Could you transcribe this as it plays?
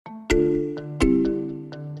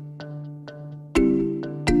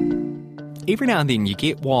Every now and then you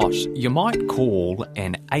get what you might call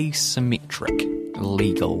an asymmetric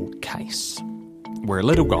legal case, where a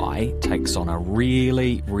little guy takes on a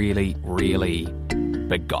really, really, really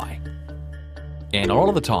big guy. And a lot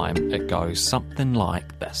of the time it goes something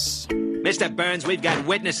like this. Mr. Burns, we've got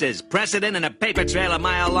witnesses, precedent, and a paper trail a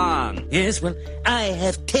mile long. Yes, well, I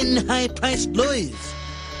have 10 high-priced lawyers.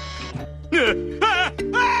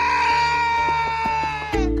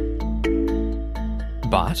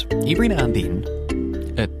 But every now and then,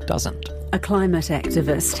 it doesn't. A climate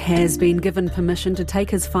activist has been given permission to take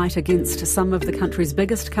his fight against some of the country's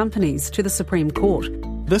biggest companies to the Supreme Court.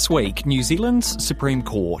 This week, New Zealand's Supreme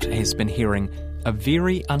Court has been hearing a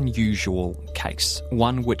very unusual case,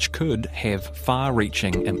 one which could have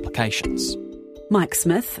far-reaching implications. Mike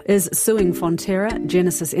Smith is suing Fonterra,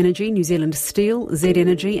 Genesis Energy, New Zealand Steel, Z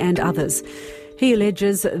Energy and others. He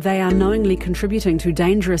alleges they are knowingly contributing to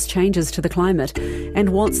dangerous changes to the climate and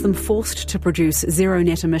wants them forced to produce zero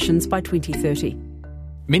net emissions by 2030.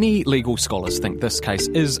 Many legal scholars think this case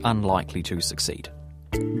is unlikely to succeed,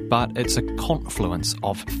 but it's a confluence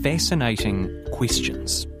of fascinating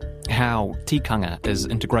questions. How tikanga is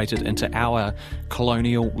integrated into our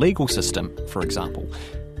colonial legal system, for example,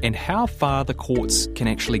 and how far the courts can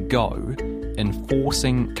actually go in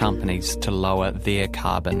forcing companies to lower their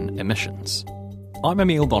carbon emissions. I'm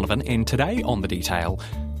Emile Donovan, and today on The Detail,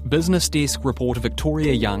 Business Desk reporter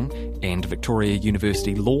Victoria Young and Victoria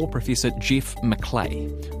University law professor Jeff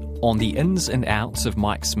McClay on the ins and outs of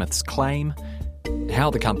Mike Smith's claim,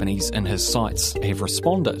 how the companies in his sights have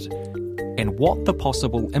responded, and what the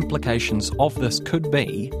possible implications of this could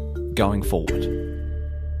be going forward.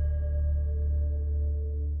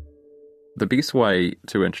 The best way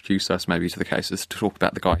to introduce us maybe to the case is to talk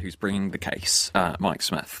about the guy who's bringing the case, Mike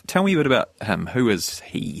Smith. Tell me a bit about him. Who is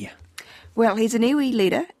he? Well, he's an iwi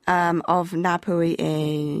leader of Ngāpuhi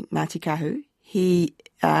and Ngāti Kahu. He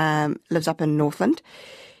lives up in Northland.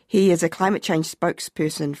 He is a climate change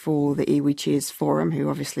spokesperson for the Iwi Chairs Forum, who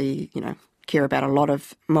obviously, care about a lot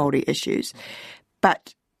of Māori issues.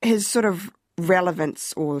 But his sort of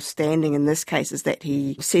relevance or standing in this case is that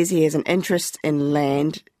he says he has an interest in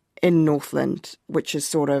land in Northland, which is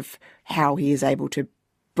sort of how he is able to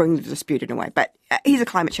bring the dispute in a way. But he's a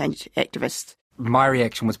climate change activist. My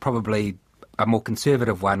reaction was probably a more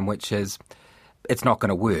conservative one, which is it's not going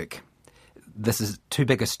to work. This is too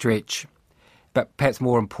big a stretch. But perhaps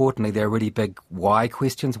more importantly, there are really big why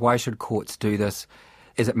questions. Why should courts do this?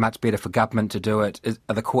 Is it much better for government to do it?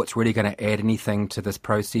 Are the courts really going to add anything to this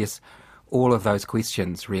process? All of those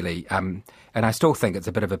questions, really. And I still think it's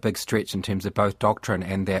a bit of a big stretch in terms of both doctrine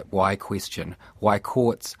and that why question. Why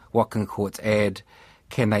courts? What can courts add?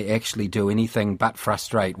 Can they actually do anything but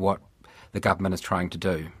frustrate what the government is trying to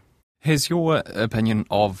do? Has your opinion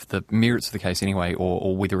of the merits of the case anyway,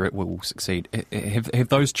 or whether it will succeed, have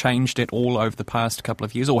those changed at all over the past couple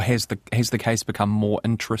of years, or has the case become more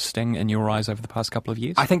interesting in your eyes over the past couple of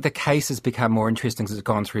years? I think the case has become more interesting as it's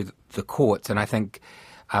gone through the courts, and I think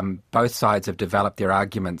both sides have developed their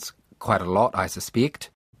arguments quite a lot, I suspect.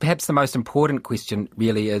 Perhaps the most important question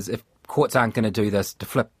really is if courts aren't going to do this, to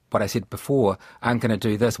flip what I said before, aren't going to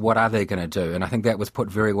do this, what are they going to do? And I think that was put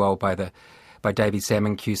very well by Davey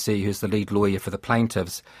Salmon QC, who's the lead lawyer for the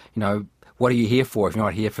plaintiffs. What are you here for if you're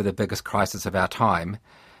not here for the biggest crisis of our time?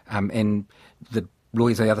 And the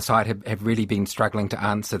lawyers on the other side have really been struggling to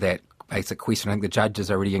answer that basic question. I think the judges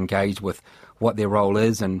are really engaged with what their role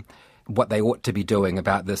is and what they ought to be doing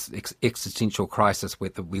about this existential crisis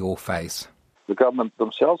that we all face. The government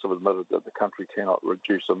themselves have admitted that the country cannot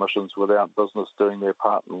reduce emissions without business doing their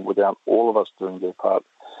part and without all of us doing their part,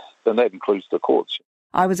 and that includes the courts.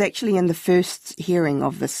 I was actually in the first hearing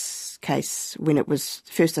of this case when it was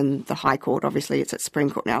first in the High Court. Obviously, it's at Supreme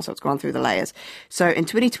Court now, so it's gone through the layers. So in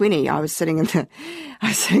 2020, I was sitting in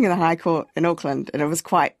the High Court in Auckland, and it was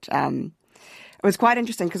quite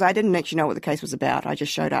interesting because I didn't actually know what the case was about. I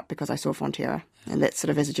just showed up because I saw Fonterra, and that's sort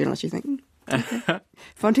of, as a journalist, you think, okay.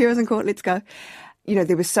 Fonterra's in court, let's go.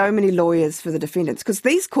 There were so many lawyers for the defendants because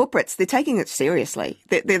these corporates, they're taking it seriously.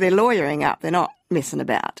 They're lawyering up. They're not messing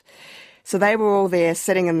about. So they were all there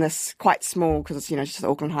sitting in this quite small, because it's, just the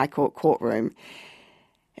Auckland High Court courtroom.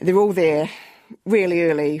 They're all there really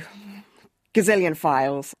early, gazillion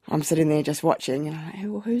files. I'm sitting there just watching, and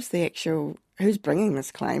I'm like, who's bringing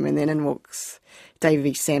this claim? And then in walks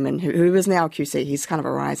Davey Salmon, who is now QC. He's kind of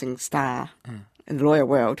a rising star in the lawyer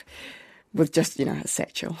world, with just, a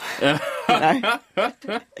satchel. Yeah,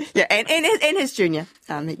 and his junior.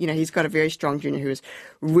 He's got a very strong junior who is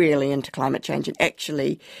really into climate change. And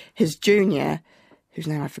actually, his junior, whose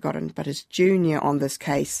name I've forgotten, but his junior on this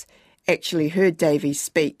case actually heard Davey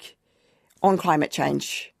speak on climate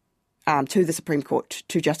change to the Supreme Court,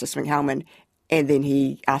 to Justice Swing-Hellman, and then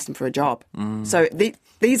he asked him for a job. So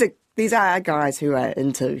these are guys who are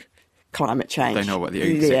into climate change. They know what the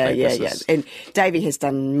exactly yeah. And Davey has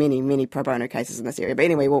done many pro bono cases in this area. But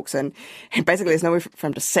anyway, he walks in, and basically there's nowhere for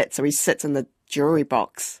him to sit, so he sits in the jury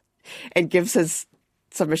box and gives his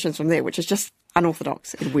submissions from there, which is just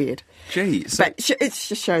unorthodox and weird. Gee, but it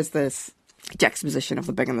just shows this juxtaposition of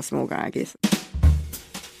the big and the small guy, I guess.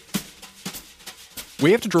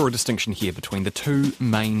 We have to draw a distinction here between the two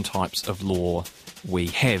main types of law we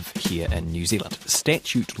have here in New Zealand: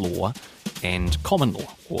 statute law and common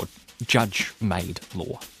law, or judge-made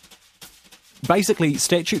law. Basically,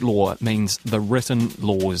 statute law means the written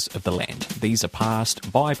laws of the land. These are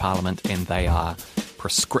passed by Parliament and they are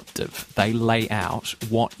prescriptive. They lay out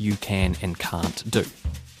what you can and can't do.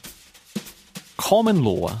 Common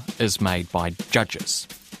law is made by judges,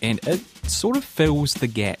 and it sort of fills the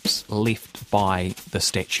gaps left by the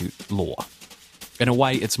statute law. In a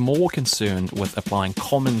way, it's more concerned with applying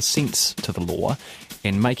common sense to the law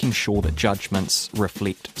and making sure that judgments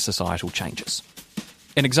reflect societal changes.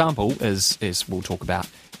 An example is, as we'll talk about,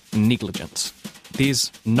 negligence.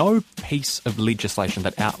 There's no piece of legislation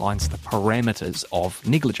that outlines the parameters of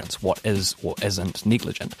negligence, what is or isn't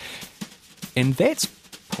negligent. And that's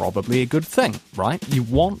probably a good thing, right? You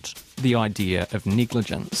want the idea of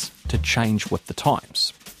negligence to change with the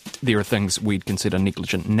times. There are things we'd consider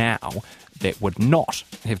negligent now that would not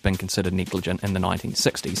have been considered negligent in the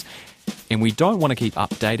 1960s. And we don't want to keep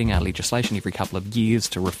updating our legislation every couple of years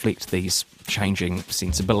to reflect these changing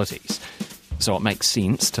sensibilities. So it makes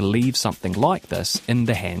sense to leave something like this in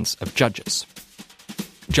the hands of judges.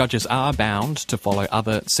 Judges are bound to follow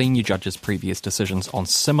other senior judges' previous decisions on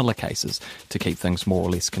similar cases to keep things more or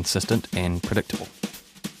less consistent and predictable.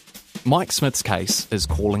 Mike Smith's case is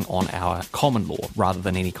calling on our common law rather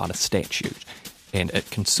than any kind of statute, and it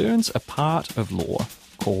concerns a part of law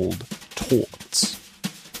called torts.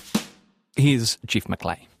 Here's Jeff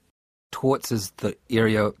McLay. Torts is the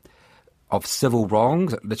area of civil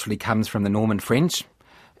wrongs. It literally comes from the Norman French,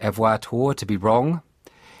 avoir tort, to be wrong.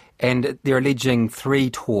 And they're alleging three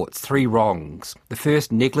torts, three wrongs. The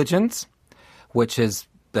first, negligence, which is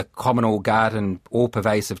the common, all-garden,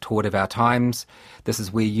 all-pervasive tort of our times. This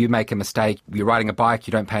is where you make a mistake, you're riding a bike,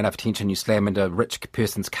 you don't pay enough attention, you slam into a rich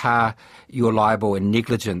person's car, you're liable in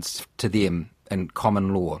negligence to them in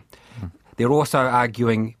common law. They're also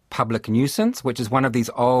arguing public nuisance, which is one of these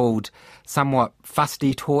old, somewhat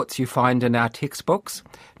fusty torts you find in our textbooks,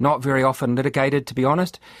 not very often litigated, to be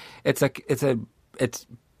honest. It's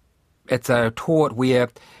a tort where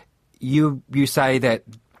you say that,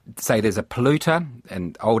 say there's a polluter,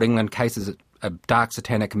 in Old England cases, a dark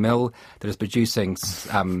satanic mill that is producing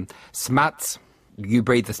smuts. You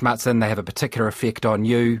breathe the smuts in, they have a particular effect on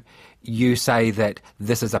you. You say that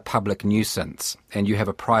this is a public nuisance and you have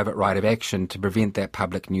a private right of action to prevent that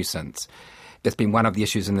public nuisance. It's been one of the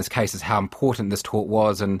issues in this case is how important this tort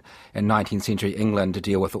was in 19th century England to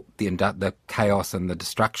deal with the chaos and the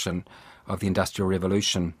destruction of the Industrial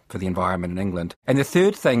Revolution for the environment in England. And the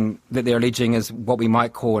third thing that they're alleging is what we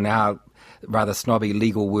might call in our rather snobby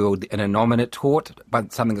legal world an innominate tort,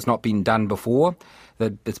 but something that's not been done before.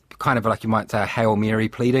 That it's kind of like you might say a Hail Mary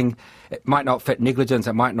pleading. It might not fit negligence,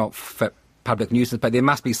 it might not fit public nuisance, but there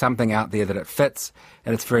must be something out there that it fits,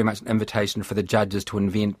 and it's very much an invitation for the judges to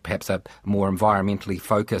invent perhaps a more environmentally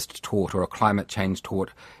focused tort or a climate change tort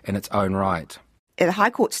in its own right. At the High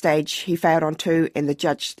Court stage, he failed on two, and the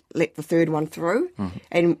judge let the third one through. Mm-hmm.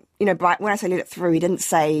 And, when I say let it through, he didn't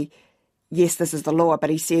say, yes, this is the law, but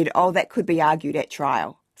he said, that could be argued at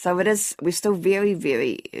trial. So we're still very,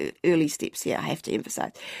 very early steps here, I have to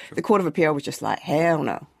emphasise. Sure. The Court of Appeal was just like, hell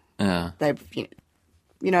no. Yeah.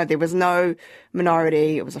 There was no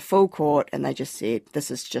minority, it was a full court, and they just said, this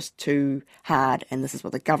is just too hard, and this is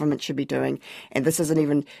what the government should be doing, and this isn't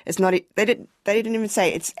even, they didn't even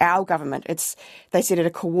say it's our government, they said a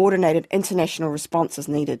coordinated international response is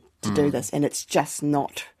needed to do this, and it's just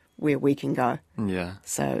not where we can go. Yeah.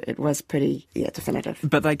 So it was pretty, definitive.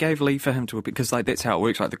 But they gave leave for him to appeal, because that's how it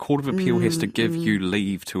works. The Court of Appeal has to give you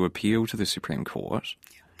leave to appeal to the Supreme Court.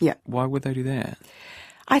 Yeah. Why would they do that?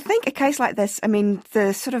 I think a case like this,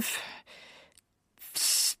 the sort of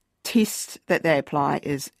test that they apply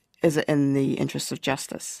is it in the interests of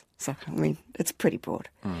justice? So, it's pretty broad.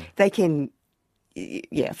 They can,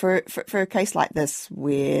 for a case like this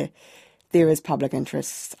where there is public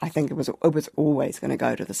interest, I think it was always going to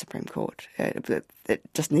go to the Supreme Court. It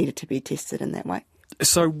just needed to be tested in that way.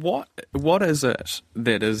 So what is it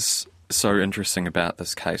that is so interesting about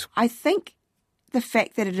this case? I think the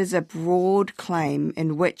fact that it is a broad claim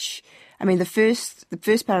in which, I mean, the first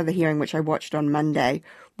part of the hearing, which I watched on Monday,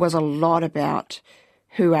 was a lot about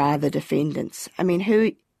who are the defendants. I mean,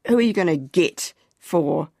 who are you going to get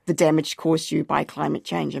for the damage caused you by climate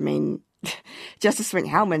change? I mean, Justice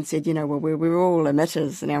Swink-Hellman said, well, we're all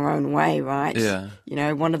emitters in our own way, right? Yeah.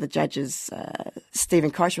 One of the judges,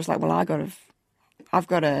 Stephen Koch, was like, well, I've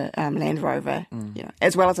got a Land Rover,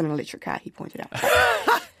 as well as an electric car, he pointed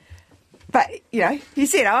out. But, he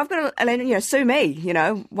said, I've got a Land, sue me,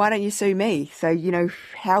 why don't you sue me? So,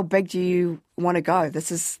 how big do you want to go?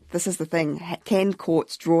 This is the thing. Can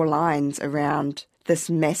courts draw lines around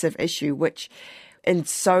this massive issue, which in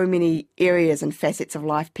so many areas and facets of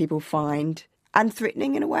life people find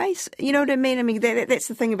unthreatening in a way? You know what I mean? I mean, that's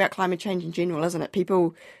the thing about climate change in general, isn't it?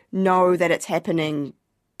 People know that it's happening,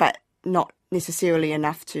 but not necessarily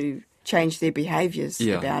enough to change their behaviours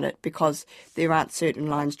about it because there aren't certain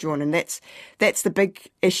lines drawn. And that's the big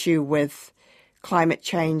issue with climate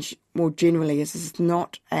change more generally, is it's in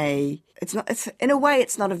a way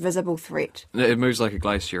it's not a visible threat. It moves like a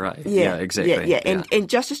glacier, right? Yeah, exactly. Yeah. And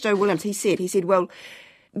Justice Joe Williams, he said, well,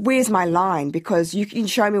 where's my line? Because you can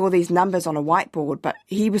show me all these numbers on a whiteboard, but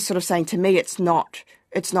he was sort of saying to me, it's not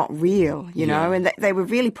real, know, and they were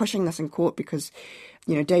really pushing this in court because,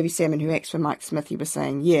 Davey Salmon, who acts for Mike Smith, he was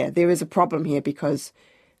saying, there is a problem here because,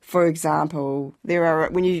 for example, there are,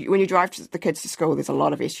 when you drive the kids to school, there's a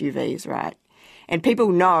lot of SUVs, right? And people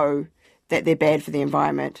know that they're bad for the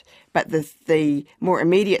environment, but the more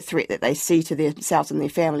immediate threat that they see to themselves and their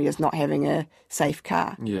family is not having a safe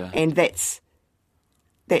car. Yeah. And that's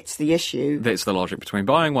the issue. That's the logic between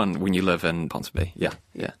buying one when you live in Ponsonby.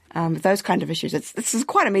 Yeah. Those kind of issues. This is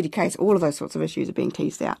quite a meaty case. All of those sorts of issues are being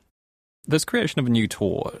teased out. This creation of a new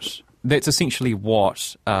tort, that's essentially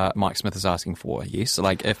what Mike Smith is asking for, yes?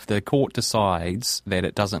 Like, if the court decides that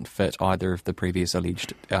it doesn't fit either of the previous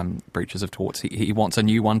alleged breaches of torts, he wants a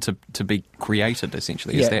new one to be created,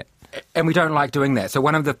 essentially. Yeah. Is that? And we don't like doing that. So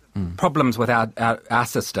one of the problems with our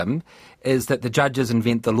system is that the judges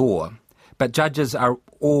invent the law. But judges are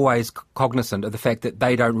always cognizant of the fact that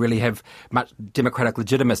they don't really have much democratic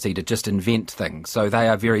legitimacy to just invent things. So they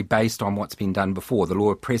are very based on what's been done before. The law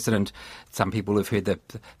of precedent, some people have heard the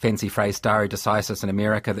fancy phrase stare decisis in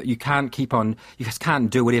America, that you just can't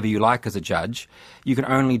do whatever you like as a judge. You can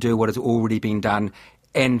only do what has already been done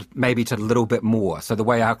and maybe to a little bit more. So the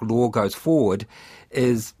way our law goes forward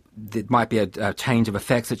is there might be a change of a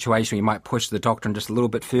fact situation. You might push the doctrine just a little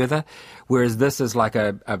bit further, whereas this is like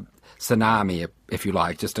a tsunami, if you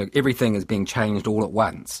like. Everything is being changed all at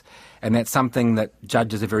once. And that's something that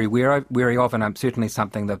judges are very wary of, and certainly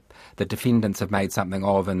something that the defendants have made something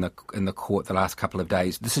of in the court the last couple of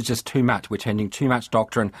days. This is just too much. We're changing too much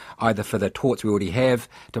doctrine, either for the torts we already have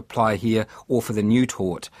to apply here or for the new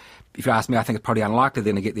tort. If you ask me, I think it's probably unlikely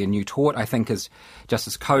they're going to get their new tort. I think, as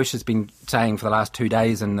Justice Koch has been saying for the last 2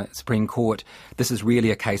 days in the Supreme Court, this is really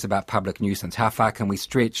a case about public nuisance. How far can we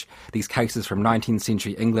stretch these cases from 19th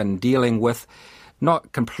century England dealing with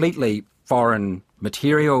not completely foreign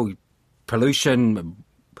material, pollution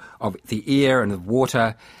of the air and the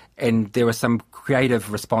water, and there were some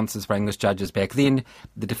creative responses by English judges back then.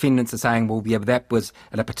 The defendants are saying, well, yeah, but that was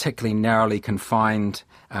in a particularly narrowly confined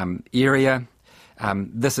area.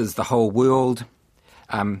 This is the whole world.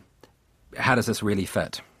 How does this really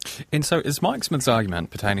fit? And so is Mike Smith's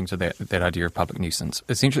argument pertaining to that idea of public nuisance?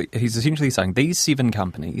 He's essentially saying these 7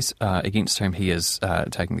 companies against whom he is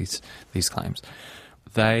taking these claims,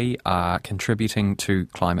 they are contributing to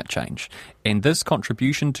climate change. And this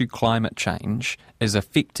contribution to climate change is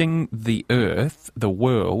affecting the earth, the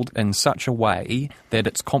world, in such a way that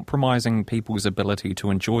it's compromising people's ability to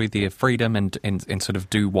enjoy their freedom and sort of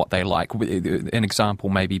do what they like. An example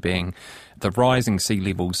maybe being the rising sea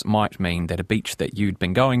levels might mean that a beach that you'd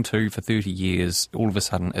been going to for 30 years all of a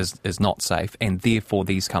sudden is not safe, and therefore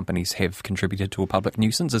these companies have contributed to a public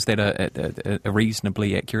nuisance. Is that a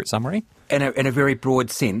reasonably accurate summary? In a very broad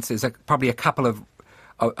sense, there's probably a couple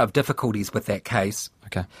of difficulties with that case.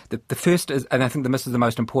 Okay. The first is, and I think this is the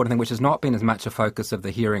most important thing, which has not been as much a focus of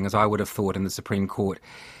the hearing as I would have thought in the Supreme Court,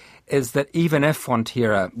 is that even if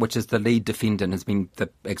Fonterra, which is the lead defendant, has been the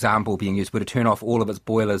example being used, were to turn off all of its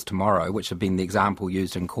boilers tomorrow, which have been the example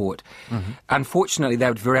used in court, unfortunately that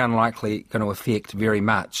would very unlikely going to affect very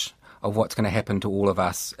much of what's going to happen to all of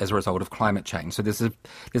us as a result of climate change. So there's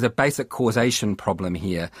a basic causation problem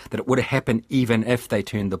here, that it would have happened even if they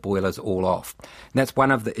turned the boilers all off. And that's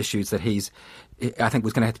one of the issues that I think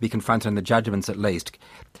was going to have to be confronted in the judgments at least.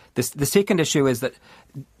 The second issue is that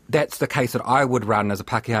That's the case that I would run as a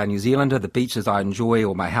Pākehā New Zealander, the beaches I enjoy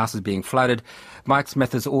or my house is being flooded. Mike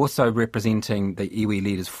Smith is also representing the Iwi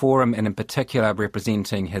Leaders Forum, and in particular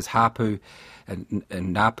representing his hapu and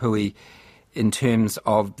Ngāpuhi in terms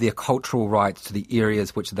of their cultural rights to the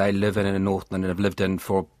areas which they live in Northland and have lived in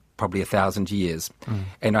for probably 1,000 years.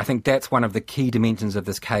 And I think that's one of the key dimensions of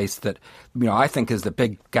this case that, I think is the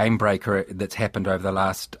big game breaker that's happened over the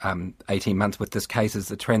last 18 months with this case, is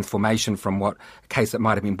the transformation from a case that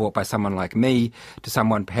might have been brought by someone like me to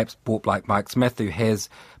someone perhaps brought like Mike Smith, who has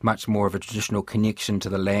much more of a traditional connection to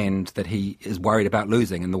the land that he is worried about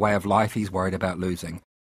losing and the way of life he's worried about losing.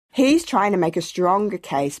 He's trying to make a stronger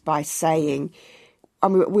case by saying,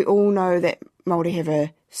 we all know that Māori have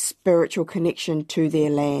a spiritual connection to their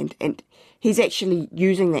land, and he's actually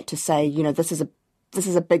using that to say, this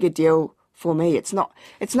is a bigger deal for me. It's not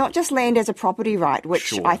just land as a property right, which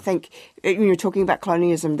sure. I think, talking about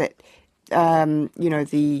colonialism, that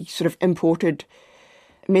the sort of imported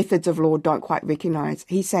methods of law don't quite recognise.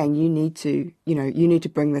 He's saying you need to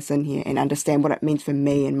bring this in here and understand what it means for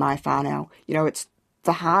me and my whānau. It's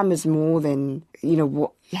the harm is more than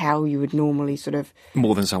how you would normally sort of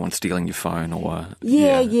more than someone stealing your phone or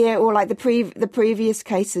or like the previous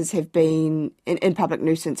cases have been in public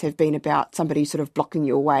nuisance have been about somebody sort of blocking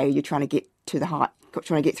your way. You're trying to get through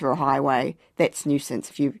a highway. That's nuisance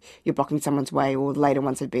if you're blocking someone's way. Or the later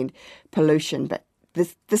ones have been pollution, but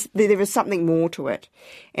there is something more to it.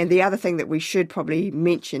 And the other thing that we should probably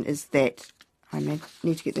mention is that I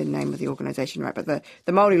need to get the name of the organisation right, but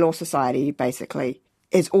the Māori Law Society basically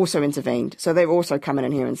is also intervened. So they've also come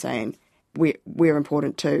in here and saying, we're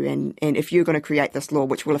important too, and if you're going to create this law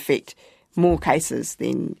which will affect more cases,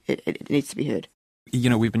 then it needs to be heard.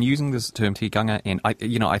 We've been using this term tikanga, and I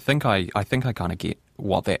think I kind of get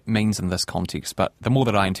what that means in this context, but the more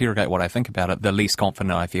that I interrogate what I think about it, the less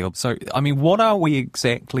confident I feel. So, what are we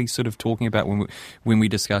exactly sort of talking about when we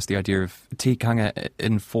discuss the idea of tikanga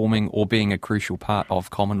informing or being a crucial part of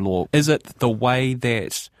common law? Is it the way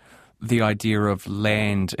that the idea of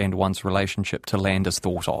land and one's relationship to land is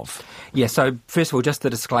thought of? Yeah, so first of all, just the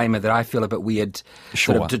disclaimer that I feel a bit weird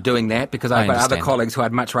sort of doing that, because I've got other colleagues who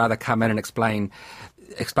I'd much rather come in and explain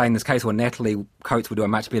this case, or Natalie Coates would do a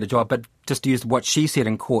much better job. But just to use what she said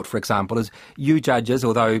in court, for example, is you judges,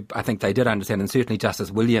 although I think they did understand, and certainly Justice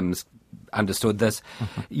Williams understood this,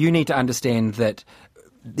 you need to understand that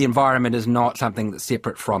the environment is not something that's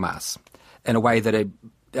separate from us in a way that a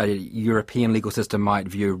European legal system might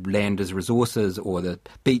view land as resources or the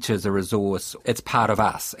beach as a resource. It's part of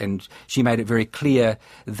us. And she made it very clear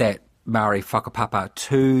that Māori whakapapa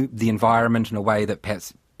to the environment in a way that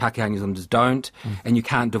perhaps Pākehā New Zealanders don't, and you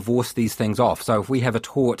can't divorce these things off. So if we have a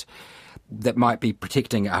tort that might be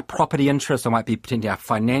protecting our property interests or might be protecting our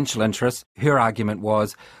financial interests, her argument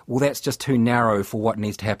was, well, that's just too narrow for what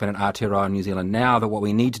needs to happen in Aotearoa New Zealand now, that what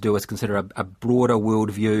we need to do is consider a broader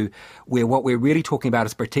worldview where what we're really talking about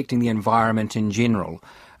is protecting the environment in general.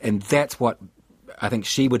 And that's what I think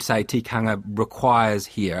she would say tikanga requires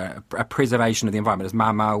here, a preservation of the environment. As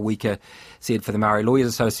Mama Wika said for the Māori Lawyers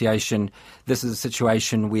Association, this is a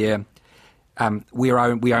situation where we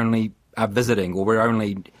only are visiting, or we're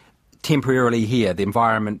only temporarily here. The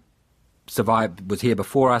environment was here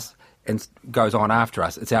before us and goes on after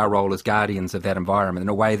us. It's our role as guardians of that environment in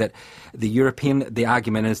a way that the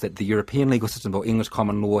argument is that the European legal system or English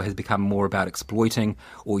common law has become more about exploiting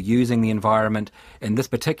or using the environment. In this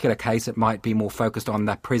particular case, it might be more focused on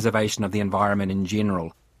the preservation of the environment in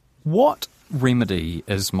general. What remedy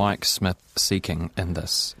is Mike Smith seeking in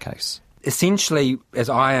this case? Essentially, as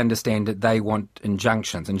I understand it, they want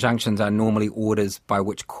injunctions. Injunctions are normally orders by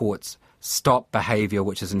which courts stop behaviour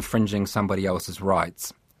which is infringing somebody else's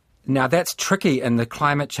rights. Now, that's tricky in the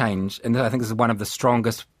climate change, and I think this is one of the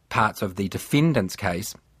strongest parts of the defendant's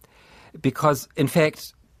case, because, in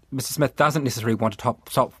fact, Mr Smith doesn't necessarily want to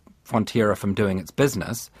stop Fonterra from doing its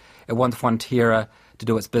business. It wants Fonterra to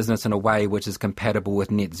do its business in a way which is compatible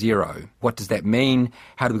with net zero. What does that mean?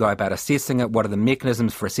 How do we go about assessing it? What are the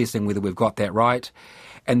mechanisms for assessing whether we've got that right?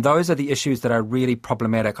 And those are the issues that are really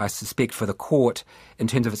problematic, I suspect, for the court in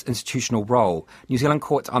terms of its institutional role. New Zealand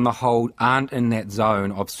courts, on the whole, aren't in that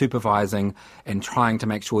zone of supervising and trying to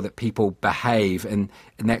make sure that people behave in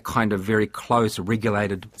that kind of very close,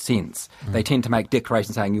 regulated sense. They tend to make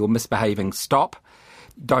declarations saying, you're misbehaving, stop.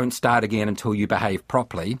 Don't start again until you behave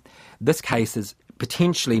properly. This case is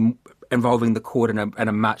potentially involving the court in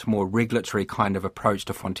a much more regulatory kind of approach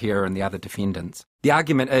to Fonterra and the other defendants. The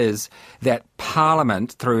argument is that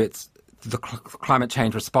Parliament, through the Climate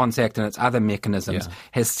Change Response Act and its other mechanisms,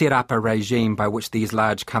 has set up a regime by which these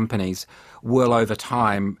large companies will, over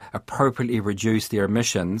time, appropriately reduce their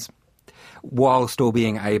emissions while still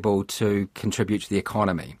being able to contribute to the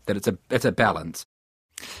economy, that it's a balance.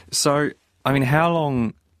 So, I mean, how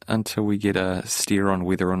long until we get a steer on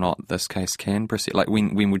whether or not this case can proceed? Like,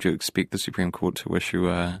 when would you expect the Supreme Court to issue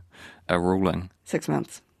a ruling? 6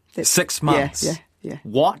 months. 6 months? Yeah.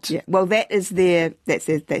 What? Yeah. Well, that's their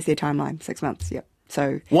timeline, 6 months, yeah.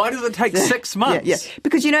 So why does it take 6 months? Yeah.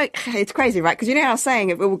 Because, it's crazy, right? Because how I was saying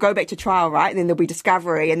it will go back to trial, right? And then there'll be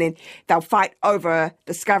discovery, and then they'll fight over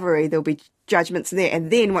discovery. There'll be judgments there. And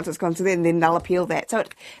then once it's gone to them, then they'll appeal that. So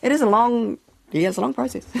it is a long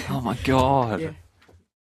process. Oh, my God. Yeah.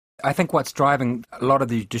 I think what's driving a lot of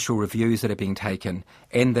the judicial reviews that are being taken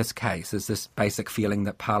in this case is this basic feeling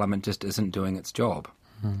that Parliament just isn't doing its job.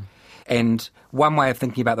 And one way of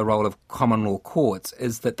thinking about the role of common law courts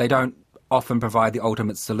is that they don't often provide the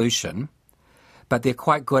ultimate solution, but they're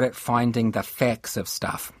quite good at finding the facts of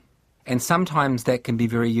stuff. And sometimes that can be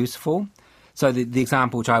very useful. So the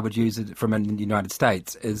example which I would use from in the United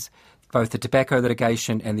States is both the tobacco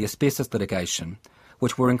litigation and the asbestos litigation,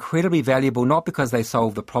 which were incredibly valuable, not because they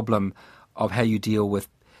solved the problem of how you deal with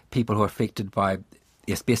people who are affected by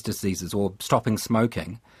asbestos diseases or stopping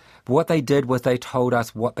smoking. But what they did was they told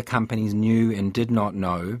us what the companies knew and did not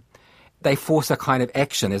know. They force a kind of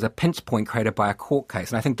action. There's a pinch point created by a court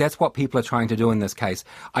case. And I think that's what people are trying to do in this case.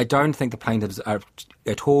 I don't think the plaintiffs are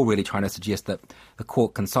at all really trying to suggest that the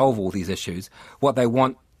court can solve all these issues. What they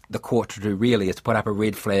want the court to do really is to put up a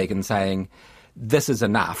red flag and saying, this is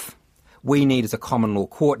enough. We need as a common law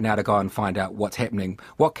court now to go and find out what's happening.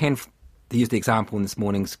 What can, to use the example in this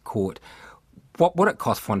morning's court, what would it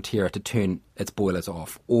cost Fonterra to turn its boilers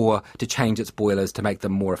off or to change its boilers to make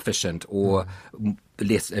them more efficient or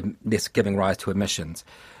less giving rise to emissions?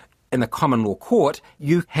 In the common law court,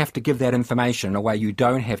 you have to give that information in a way you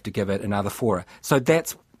don't have to give it in other fora. So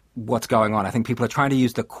that's what's going on. I think people are trying to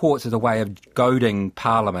use the courts as a way of goading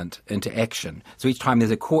Parliament into action. So each time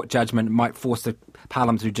there's a court judgment, it might force the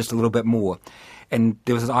Parliament to do just a little bit more. And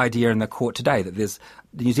there was this idea in the court today that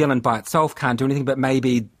New Zealand by itself can't do anything, but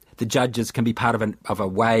maybe the judges can be part of a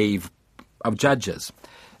wave of judges.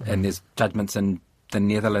 And there's judgments in the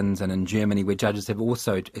Netherlands and in Germany where judges have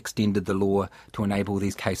also extended the law to enable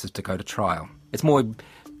these cases to go to trial. It's more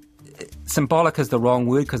symbolic is the wrong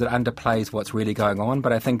word because it underplays what's really going on,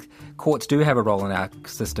 but I think courts do have a role in our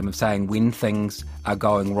system of saying when things are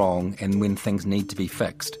going wrong and when things need to be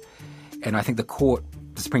fixed. And I think the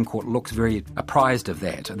Supreme Court looks very apprised of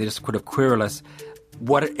that. They're just sort of querulous.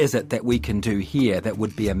 What is it that we can do here that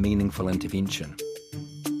would be a meaningful intervention?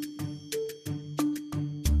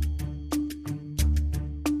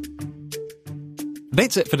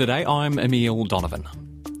 That's it for today. I'm Emile Donovan.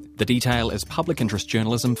 The Detail is public interest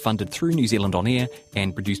journalism funded through New Zealand On Air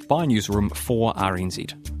and produced by Newsroom for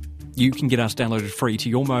RNZ. You can get us downloaded free to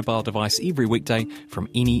your mobile device every weekday from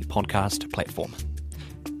any podcast platform.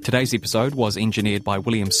 Today's episode was engineered by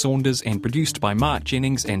William Saunders and produced by Mark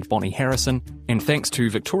Jennings and Bonnie Harrison, and thanks to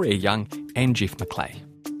Victoria Young and Jeff McClay.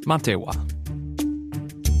 Mā te wā.